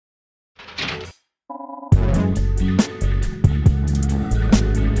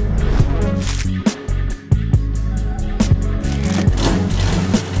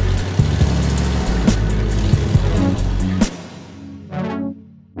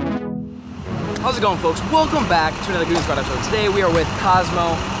How's it going, folks? Welcome back to another Googan Store episode. Today we are with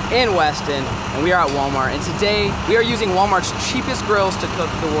Cosmo in Weston, and we are at Walmart. And today we are using Walmart's cheapest grills to cook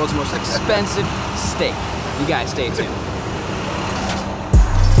the world's most expensive steak. You guys stay tuned.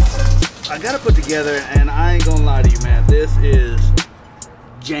 I got it put together, and I ain't gonna lie to you, man. This is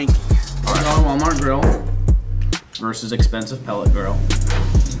janky. $100 Walmart grill versus expensive pellet grill.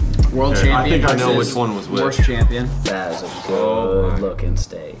 World champion. I think I know which one was which. Worst champion. That is a good looking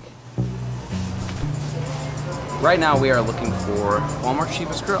steak. Right now we are looking for Walmart's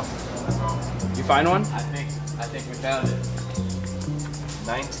cheapest grill. You find one? I think we found it.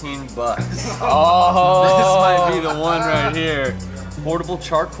 19 bucks. Oh, this might be the one right here. Portable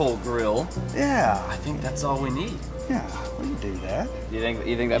charcoal grill. Yeah. I think that's all we need. Yeah, we can do that. You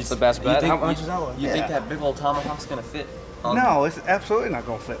think that's the best bet? How much is that one? You think that big old tomahawk's gonna fit? No, it's absolutely not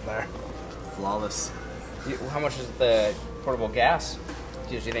gonna fit there. Flawless. How much is the portable gas?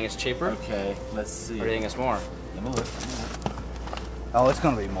 Do you think it's cheaper? Okay, let's see. Or do you think it's more? Let me look. Oh, it's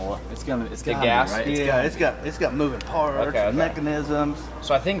gonna be more. It's gonna the gas, be, right? Yeah, it's got moving parts, and mechanisms.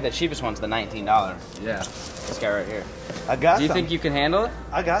 So I think the cheapest one's the $19. Yeah. This guy right here. I got. Do you think you can handle it?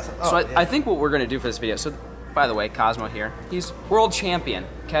 I got some. Oh, so I think what we're gonna do for this video. So, by the way, Cosmo here. He's world champion.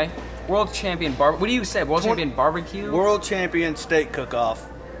 Okay. World champion what do you say? World champion barbecue. World champion steak cook-off,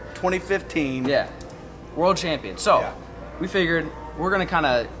 2015. Yeah. World champion. So we figured we're gonna kind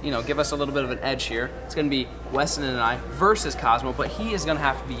of, give us a little bit of an edge here. It's gonna be Weston and I versus Cosmo, but he is gonna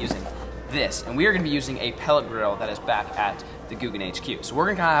have to be using this, and we are gonna be using a pellet grill that is back at the Googan HQ. So we're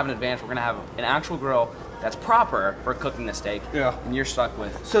gonna kind of have an advantage. We're gonna have an actual grill that's proper for cooking the steak. Yeah. And you're stuck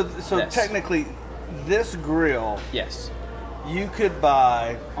with. So this. Technically, this grill. Yes. You could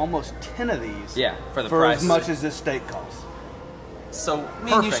buy almost 10 of these. Yeah. For the for price. as much as this steak costs. So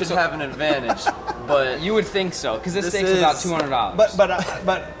me and you should have an advantage, but you would think so, because this steak's about $200.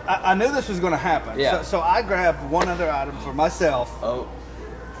 But I knew this was going to happen. Yeah. So I grabbed one other item for myself. Oh.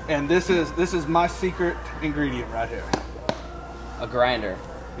 And this is my secret ingredient right here. A grinder.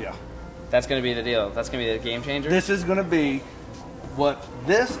 Yeah. That's going to be the deal. That's going to be the game changer. This is going to be what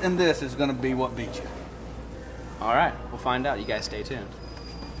this and this is going to be what beats you. All right, we'll find out. You guys stay tuned.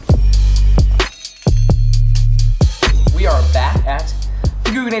 We are back at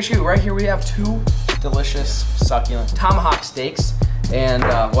the Googan HQ. Right here we have two delicious, succulent tomahawk steaks. And,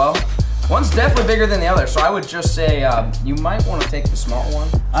 well, one's definitely bigger than the other. So I would just say you might want to take the small one.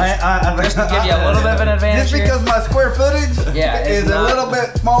 Just to give you a little bit of an advantage Just because my square footage is a little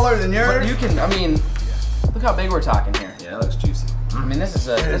bit smaller than yours. But you can, look how big we're talking here. Yeah, that looks juicy. I mean, that's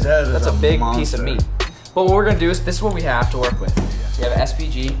a big piece of meat. But what we're gonna do is, this is what we have to work with. We have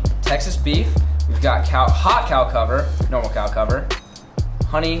SPG, Texas beef, we've got hot cow cover, normal cow cover,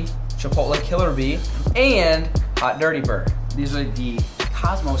 honey, chipotle killer bee, and hot dirty bird. These are the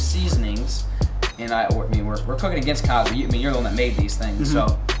Cosmo seasonings, and we're cooking against Cosmo. You're the one that made these things,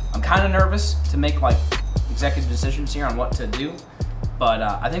 so I'm kind of nervous to make executive decisions here on what to do, but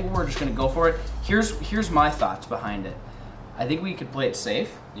I think we're just gonna go for it. Here's my thoughts behind it. I think we could play it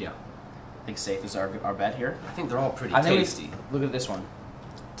safe. Yeah. I think safe is our bet here. I think they're all pretty tasty. Look at this one.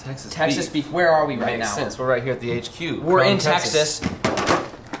 Texas beef. Where are we right now? Makes sense. We're right here at the HQ. We're in Texas,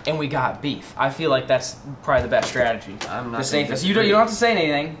 and we got beef. I feel like that's probably the best strategy. I'm not the safest. You don't have to say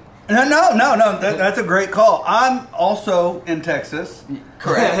anything. No. That's a great call. I'm also in Texas.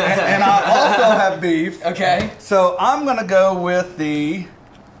 Correct. and I also have beef. Okay. So I'm gonna go with the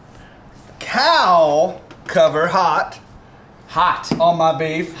cow cover hot on my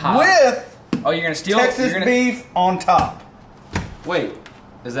beef with you're gonna steal Texas beef on top. Wait,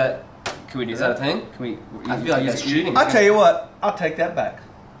 is that? Can we do is that a thing? Can we? I feel like that's cheating. I'll tell you what. I'll take that back.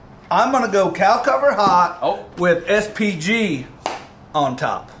 I'm gonna go cow cover hot with SPG on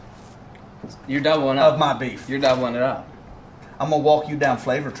top. You're doubling up of my beef. You're doubling it up. I'm gonna walk you down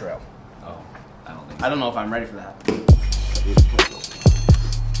flavor trail. Oh, I don't know if I'm ready for that.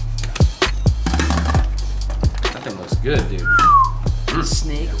 That thing looks good, dude.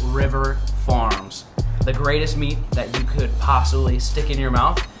 Snake River Farms. The greatest meat that you could possibly stick in your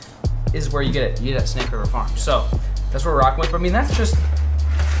mouth is where you get it. You get it at Snake River Farms. So that's what we're rocking with. But I mean, that's just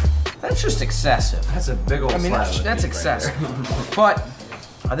excessive. That's a big old. That's excessive. Right. But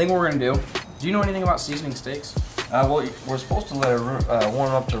I think what we're gonna do you know anything about seasoning steaks? Well, we're supposed to let her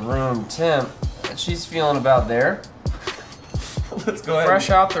warm up to room temp. She's feeling about there. Let's go ahead. Fresh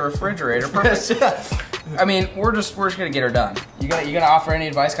out the refrigerator. Perfect. I mean, we're just gonna get her done. You gonna offer any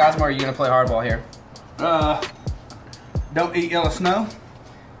advice, Cosmo, or are you gonna play hardball here? Don't eat yellow snow.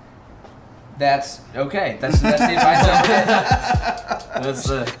 That's okay. That's the advice I would get. That's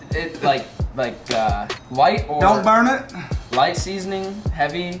like light or don't burn it. Light seasoning,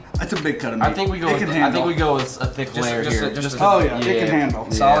 heavy. That's a big cut of meat. I think we go with a thick layer here. It can handle.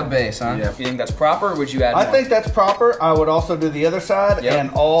 Solid base, huh? Yeah. You think that's proper, or would you add more? I think that's proper. I would also do the other side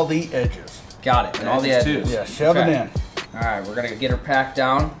and all the edges. Got it. And all the edges. Too. Yeah, shove it in. All right, we're gonna get her packed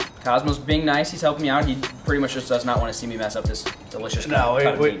down. Cosmos being nice, he's helping me out. He pretty much just does not want to see me mess up this delicious cut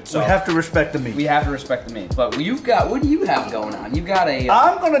of meat. So we have to respect the meat. We have to respect the meat. But you've got, what do you have going on? You've got a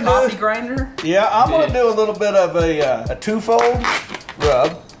coffee grinder? Yeah, I'm going to do a little bit of a two-fold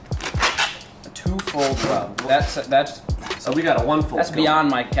rub. A two-fold rub. That's so we got a one-fold. That's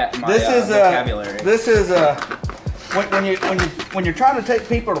beyond my vocabulary. This is when you're trying to take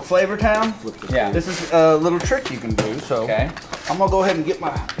people to Flavor Town. Yeah. This is a little trick you can do. So I'm gonna go ahead and get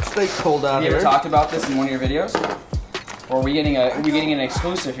my steak pulled out here. Have you ever talked about this in one of your videos? Or are we getting an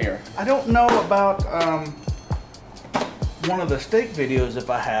exclusive here? I don't know about one of the steak videos if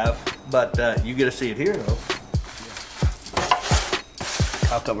I have, but you get to see it here though.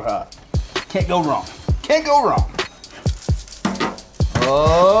 I'll cover hot. Can't go wrong. Can't go wrong.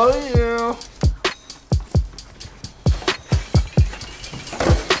 Oh yeah.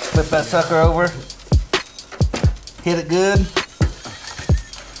 Flip that sucker over. Hit it good.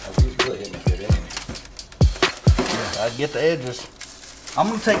 I get the edges. I'm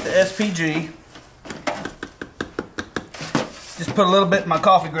gonna take the SPG. Just put a little bit in my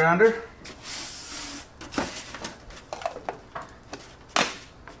coffee grinder.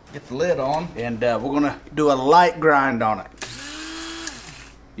 Get the lid on, and we're gonna do a light grind on it.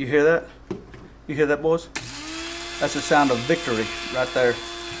 You hear that? You hear that, boys? That's the sound of victory right there.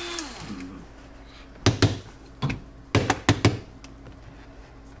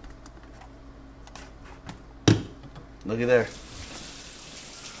 Look at there.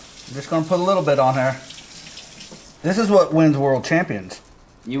 I'm just gonna put a little bit on there. This is what wins world champions.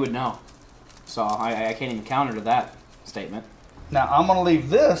 You would know. So I can't even counter to that statement. Now I'm gonna leave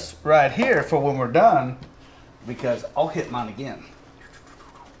this right here for when we're done, because I'll hit mine again.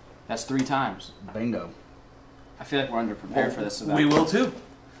 That's 3 times. Bingo. I feel like we're underprepared for this event. We will too.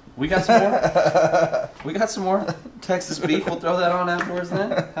 We got some more. We got some more Texas beef. We'll throw that on afterwards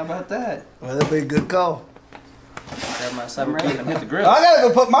then. How about that? Well, that'd be a good call. Grab my 7-Eleven and hit the grill. I gotta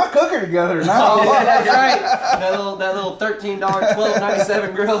go put my cooker together now. Oh, yeah, that's right. That little $13,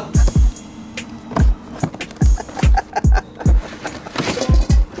 $12.97 grill.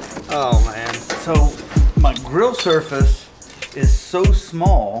 Oh man. So my grill surface is so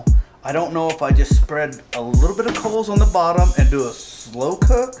small, I don't know if I just spread a little bit of coals on the bottom and do a slow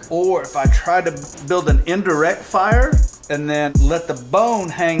cook, or if I try to build an indirect fire and then let the bone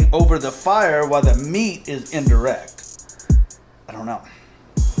hang over the fire while the meat is indirect. I don't know.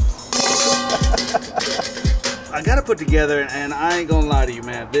 I gotta put together, and I ain't gonna lie to you,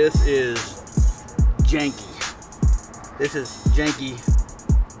 man, this is janky. This is janky,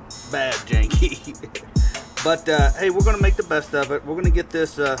 bad janky. But hey, we're gonna make the best of it. We're gonna get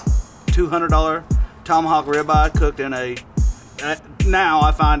this $200 tomahawk ribeye cooked in a, now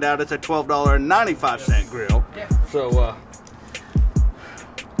I find out it's a $12.95 grill. Yeah. So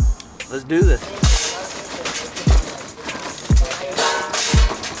let's do this.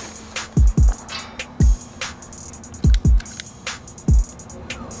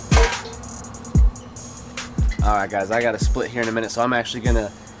 All right, guys, I got to split here in a minute, so I'm actually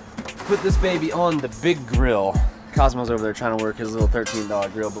gonna put this baby on the big grill. Cosmo's over there trying to work his little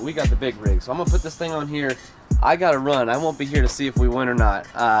 $13 grill, but we got the big rig, so I'm gonna put this thing on here. I gotta run. I won't be here to see if we win or not.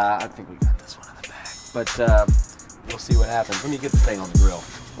 I think we got this one in the bag, but we'll see what happens. Let me get the thing on the grill.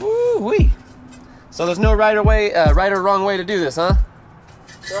 Woo-wee! So there's no right or wrong way to do this, huh?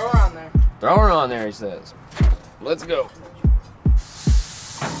 Throw her on there. Throw her on there, he says. Let's go.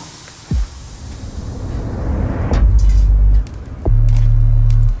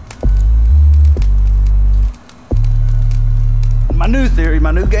 My new theory,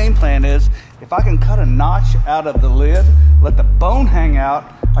 my new game plan is, if I can cut a notch out of the lid, let the bone hang out,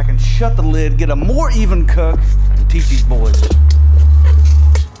 I can shut the lid, get a more even cook, and teach these boys.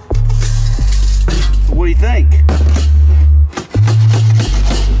 So what do you think?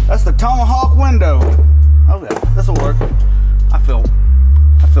 That's the tomahawk window. Okay, this'll work. I feel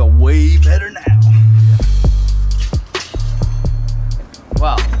way better now.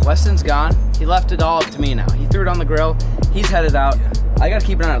 Well, Weston's gone. He left it all up to me now. He threw it on the grill. He's headed out. I gotta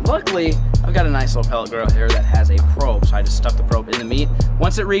keep it on it. Luckily, I've got a nice little pellet grill here that has a probe, so I just stuck the probe in the meat.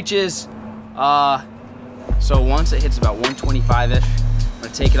 Once it reaches, so once it hits about 125-ish, I'm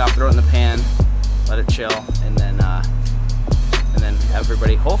gonna take it off, throw it in the pan, let it chill, and then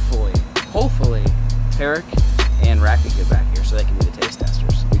everybody, hopefully, Herrick and Rack can get back here so they can be the taste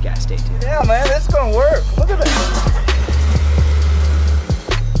testers. guys stay tuned. Yeah, man, it's gonna work. Look at this.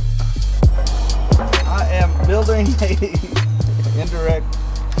 I am building a indirect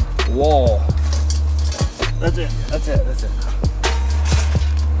wall. That's it. That's it. That's it.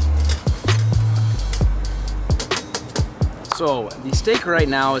 So the steak right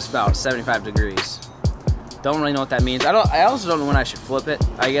now is about 75 degrees. Don't really know what that means. I also don't know when I should flip it.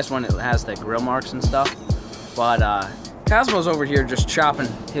 I guess when it has the grill marks and stuff. But Cosmo's over here just chopping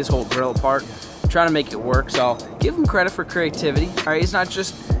his whole grill apart, trying to make it work. So give him credit for creativity. All right, he's not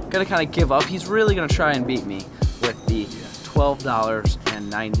just gonna kind of give up. He's really gonna try and beat me with the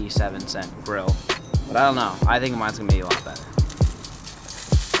 $12.97 grill. But I don't know. I think mine's gonna be a lot better.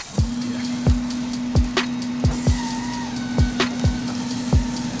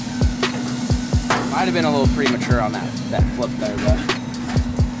 Might have been a little premature on that flip there, but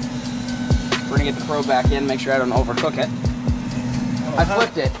we're gonna get the Pro back in, make sure I don't overcook it. I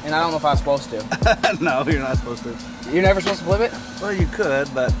flipped it, and I don't know if I was supposed to. No, you're not supposed to. You're never supposed to flip it? Well, you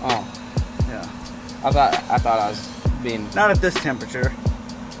could, but oh, yeah. I thought I was being. Not at this temperature.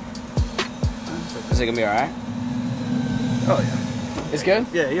 Is it gonna be all right? Oh yeah. It's good?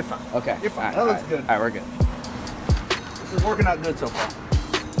 Yeah, you're fine. Okay. You're fine. All right, That looks good. All right, we're good. This is working out good so far.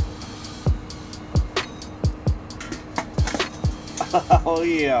 Oh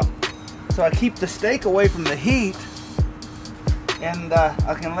yeah. So I keep the steak away from the heat, and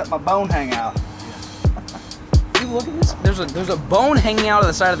I can let my bone hang out. Dude, look at this. There's a bone hanging out of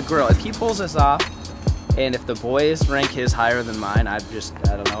the side of the grill. If he pulls this off, and if the boys rank his higher than mine, I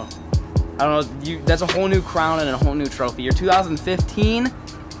don't know. That's a whole new crown and a whole new trophy. Your 2015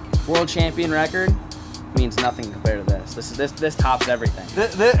 world champion record means nothing compared to this. This tops everything.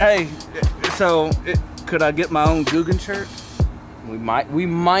 Hey, so could I get my own Googan shirt? We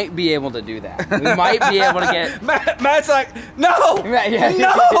might be able to do that. We might be able to get. Matt's like, no,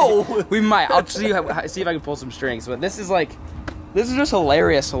 no. We might. I'll see if I can pull some strings. But this is just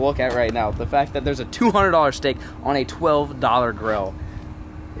hilarious to look at right now. The fact that there's a $200 steak on a $12 grill.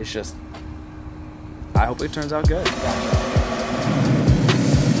 It's just. I hope it turns out good.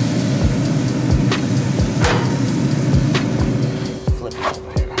 Flip it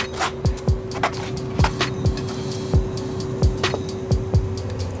over here.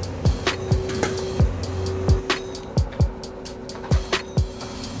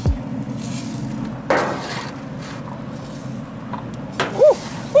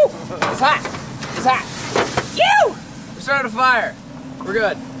 It's hot. It's hot. Ew! We started a fire. We're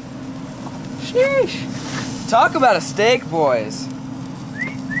good. Sheesh. Talk about a steak, boys.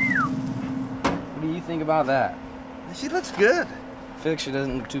 What do you think about that? She looks good. I feel like she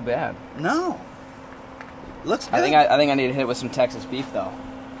doesn't look too bad. No. Looks good. I think I need to hit it with some Texas beef though.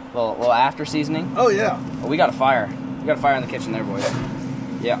 A little after seasoning. Oh yeah. Well, we got a fire. We got a fire in the kitchen there, boys.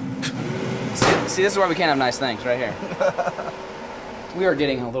 Yeah. See, this is why we can't have nice things right here. We are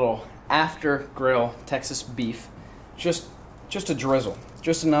getting a little after grill Texas beef, just a drizzle,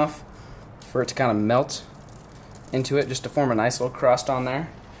 just enough for it to kind of melt into it, just to form a nice little crust on there.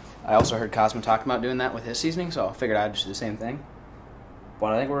 I also heard Cosmo talking about doing that with his seasoning, so I figured I'd just do the same thing.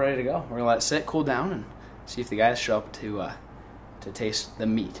 But I think we're ready to go. We're gonna let it sit, cool down, and see if the guys show up to taste the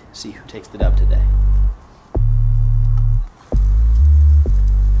meat. See who takes the dub today.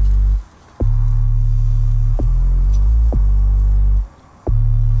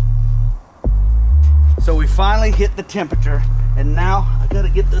 So we finally hit the temperature, and now I gotta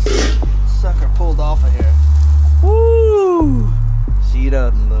get this sucker pulled off of here. Woo! She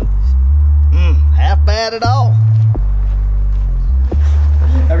doesn't look half bad at all.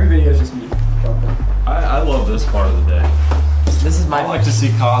 Every video is just me. I love this part of the day. This is my. I like to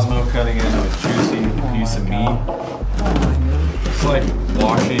see Cosmo cutting into a juicy piece of meat. It's like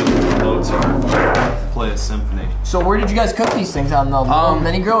watching Mozart play a symphony. So where did you guys cook these things, on the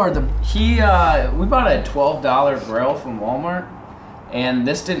mini grill or the? We bought a $12 grill from Walmart, and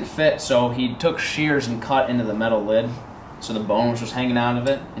this didn't fit, so he took shears and cut into the metal lid, so the bone was just hanging out of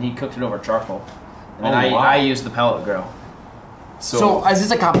it, and he cooked it over charcoal. And then I used the pellet grill. So is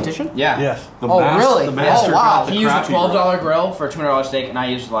this a competition? Yeah. Yes. Really? The master wow. got He the used a crappy $12 grill for a $200 steak, and I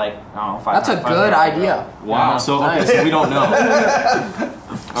used like, I don't know, That's a good idea. Wow. So okay, so we don't know.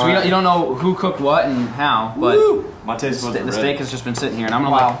 So you don't know who cooked what and how, but My taste buds are the ready. steak has just been sitting here, and I'm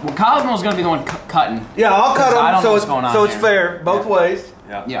gonna well, Cosmo's gonna be the one cutting. Yeah, I'll cut I them don't know what's going on so it's here. fair both ways.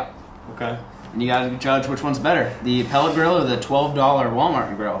 Yeah. Yeah. Okay. And you guys judge which one's better, the pellet grill or the $12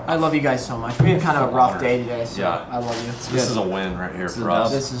 Walmart grill. I love you guys so much. We had kind of a rough day today, so Yeah. I love you. This is a win right here is for a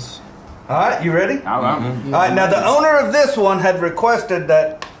us. This is. All right, you ready? All right. All right, now the owner of this one had requested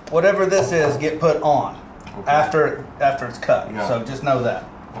that whatever this is get put on after it's cut. Yeah. So just know that.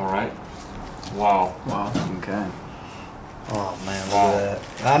 All right. Wow. Wow. Okay. Oh man, look at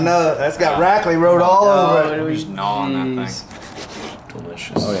that. I know, that's got Rackley wrote all over it. We just gnaw on that thing.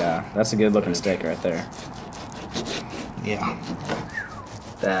 Delicious. Oh yeah, that's a good looking steak right there. Yeah.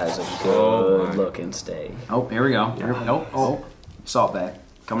 That is a good looking steak. Oh, here we go. Yeah. Oh, Salt Bay.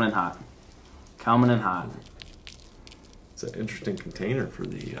 Coming in hot. Coming in hot. It's an interesting container for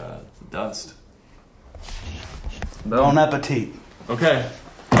the dust. Bon appetit. Okay.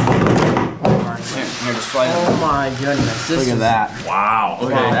 Here, just slide it. Oh my goodness. Look at that. Wow.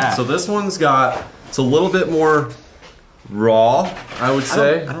 Okay. at that. So this one's got, it's a little bit more raw, I would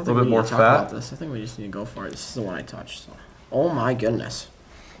say. I don't a think little we bit need more to talk fat. about this. I think we just need to go for it. This is the one I touched. So. Oh my goodness.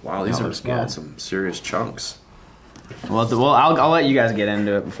 Wow, these That are looks good. some serious chunks. Well, I'll let you guys get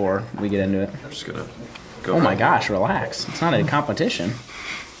into it before we get into it. I'm just gonna go. Oh my gosh, relax. It's not a competition.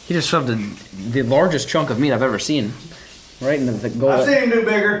 He just shoved the largest chunk of meat I've ever seen right into the goal. I've seen him do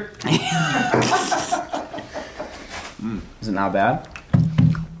bigger. Is it not bad?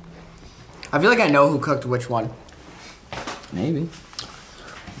 I feel like I know who cooked which one. Maybe.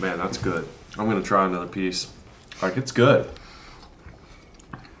 Man, that's good. I'm gonna try another piece. Like, it's good.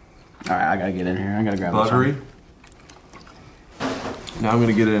 All right, I gotta get in here. I gotta grab Buttery. Now I'm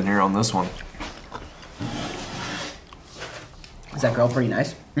gonna get in here on this one. Is that grill pretty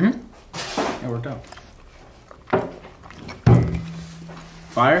nice? Mm-hmm. It worked out.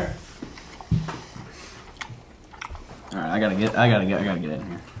 Fire. All right, I gotta get in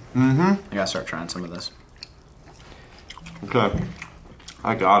here. Mm-hmm. I gotta start trying some of this. Okay.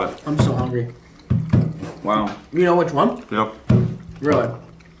 I got it. I'm so hungry. Wow. You know which one? Yep. Really?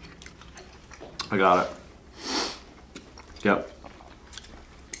 I got it. Yep.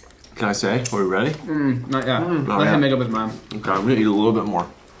 Can I say? Are we ready? Not yet. Not Let yet. him make up his mind. Okay, I'm gonna eat a little bit more.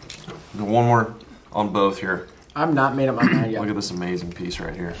 Do one more on both here. I've not made up my mind yet. Look at this amazing piece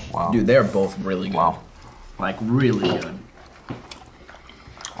right here. Wow. Dude, they're both really good. Wow. Like, really good.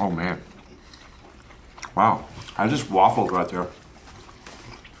 Oh man. Wow. I just waffled right there.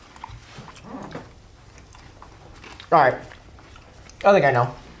 Alright. I think I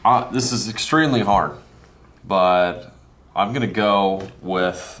know. This is extremely hard, but I'm gonna go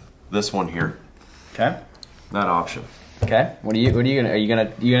with this one here. Okay. That option. Okay. What are you gonna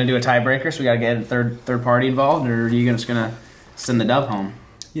do a tiebreaker? So we gotta get a third party involved, or are you just gonna send the dub home?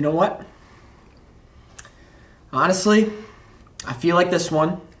 You know what? Honestly, I feel like this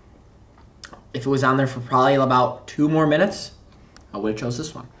one, if it was on there for probably about 2 more minutes, I would have chose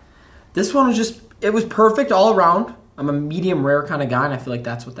this one. This one was just, it was perfect all around. I'm a medium rare kind of guy, and I feel like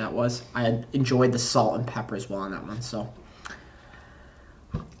that's what that was. I had enjoyed the salt and pepper as well on that one, so.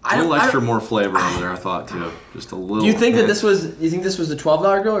 A little extra more flavor on there, I thought too. Just a little. Do you think that hint. this was, you think this was the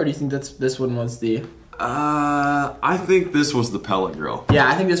 $12 grill, or do you think this one was the? I think this was the pellet grill. Yeah,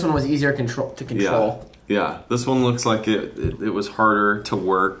 I think this one was easier to control. Yeah, this one looks like it was harder to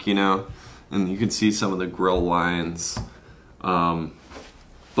work, you know, and you can see some of the grill lines. But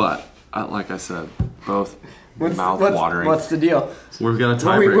like I said, both mouth-watering. What's the deal? We've got a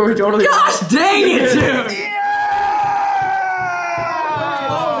We're tiebreaker. totally. Gosh dang it, dude!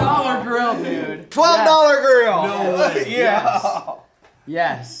 $12 grill, dude. $12 grill. No way. Yeah.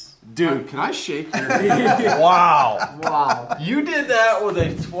 Yes. Dude, can I shake your Wow. Wow. You did that with a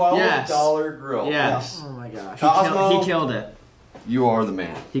 $12 Yes. grill. Yes. Oh my gosh. He killed it. You are the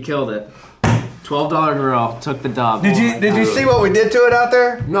man. He killed it. $12 grill took the dub. Did you see what we did to it out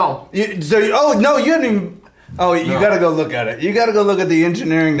there? No. Oh no, you didn't even. Oh, you got to go look at it. You got to go look at the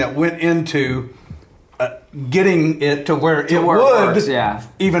engineering that went into getting it to where it would works, yeah.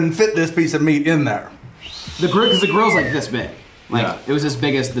 even fit this piece of meat in there. The grill, because the grill's like this big. Like, Yeah. it was as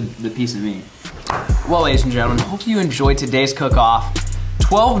big as the piece of meat. Well, ladies and gentlemen, hope you enjoyed today's cook-off.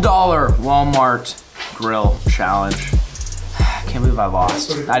 $12 Walmart grill challenge. I can't believe I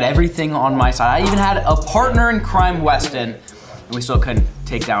lost. I had everything on my side. I even had a partner in crime, Weston, and we still couldn't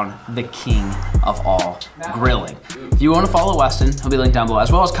take down the king of all grilling. If you want to follow Weston, he'll be linked down below, as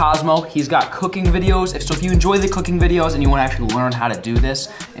well as Cosmo. He's got cooking videos. If you enjoy the cooking videos and you want to actually learn how to do this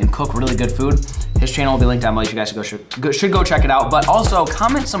and cook really good food, his channel will be linked down below. You guys should go check it out. But also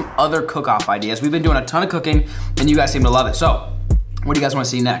comment some other cook-off ideas. We've been doing a ton of cooking and you guys seem to love it. So, what do you guys want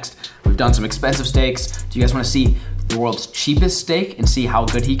to see next? We've done some expensive steaks. Do you guys want to see the world's cheapest steak and see how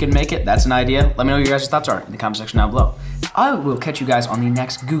good he can make it? That's an idea. Let me know what your guys' thoughts are in the comment section down below. I will catch you guys on the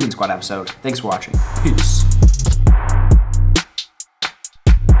next Googan Squad episode. Thanks for watching. Peace.